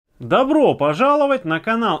Добро пожаловать на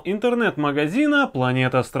канал интернет-магазина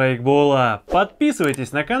Планета Страйкбола.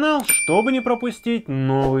 Подписывайтесь на канал, чтобы не пропустить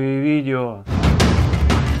новые видео.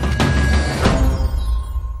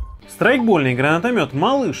 Страйкбольный гранатомет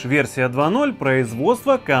 «Малыш» версия 2.0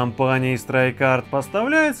 производства компании СтрайкАрт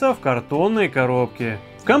поставляется в картонной коробке.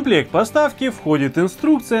 В комплект поставки входит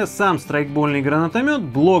инструкция, сам страйкбольный гранатомет,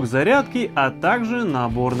 блок зарядки, а также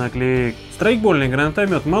набор наклеек. Страйкбольный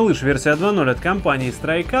гранатомет «Малыш» версия 2.0 от компании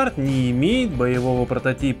StrikeArт не имеет боевого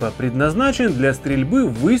прототипа, предназначен для стрельбы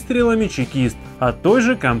выстрелами чекист от той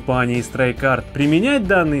же компании StrikeArт. Применять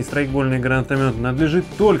данный страйкбольный гранатомет надлежит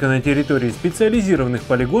только на территории специализированных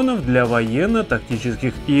полигонов для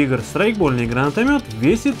военно-тактических игр. Страйкбольный гранатомет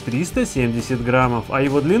весит 370 граммов, а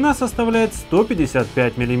его длина составляет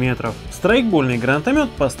 155 мм. Страйкбольный гранатомет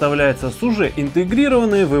поставляется с уже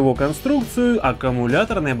интегрированной в его конструкцию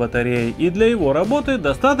аккумуляторной батареей, и для его работы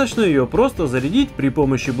достаточно ее просто зарядить при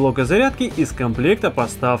помощи блока зарядки из комплекта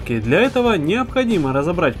поставки. Для этого необходимо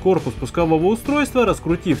разобрать корпус пускового устройства,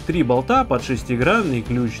 раскрутив 3 болта под шестигранный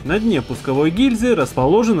ключ. На дне пусковой гильзы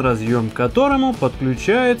расположен разъем, к которому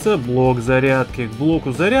подключается блок зарядки. К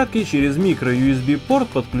блоку зарядки через микро-USB порт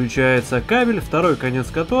подключается кабель, второй конец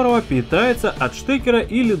которого питается от штекера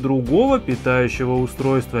или другого питающего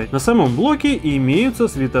устройства. На самом блоке имеются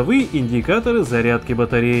световые индикаторы зарядки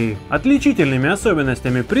батареи. Отличительными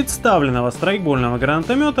особенностями представленного страйкбольного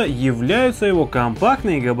гранатомета являются его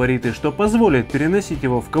компактные габариты, что позволит переносить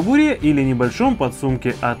его в кобуре или небольшом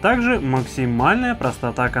подсумке, а также максимальная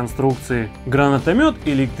простота конструкции. Гранатомет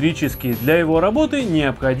электрический. Для его работы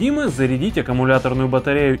необходимо зарядить аккумуляторную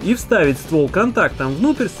батарею и вставить ствол контактом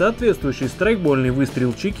внутрь соответствующий страйкбольный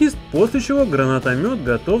выстрел чекист, после чего гранатомет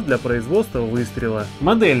готов для производства выстрела.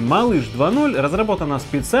 Модель «Малыш 2.0» разработана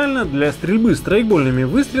специально для стрельбы страйкбольными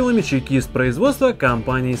выстрелами чекист производства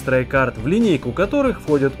компании StrikeArт, в линейку которых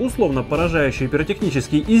входят условно поражающие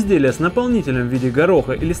пиротехнические изделия с наполнителем в виде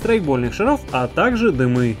гороха или страйкбольных шаров, а также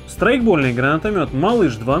дымы. Страйкбольный гранатомет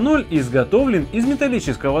 «Малыш 2.0» изготовлен из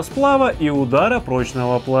металлического сплава и удара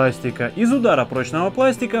прочного пластика. Из удара прочного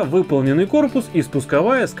пластика выполнены корпус и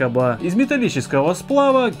спусковая скоба. Из металлического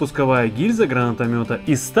сплава пусковая гильза гранатомета.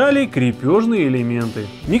 Из стали крепежные элементы.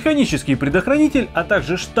 Механический предохранитель, а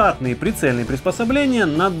также штатные прицельные приспособления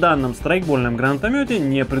на данном страйкбольном гранатомете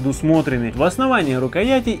не предусмотрены. В основании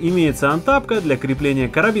рукояти имеется антапка для крепления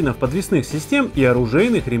карабинов подвесных систем и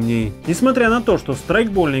оружейных ремней. Несмотря на то, что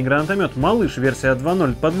страйкбольный гранатомет «Малыш» версия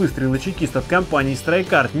 2.0 под выстрелы чекист от компании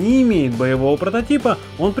StrikeArт не имеет боевого прототипа,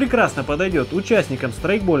 он прекрасно подойдет участникам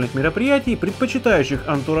страйкбольных мероприятий, предпочитающих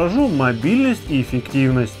антуражу мобильность и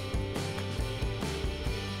эффективность.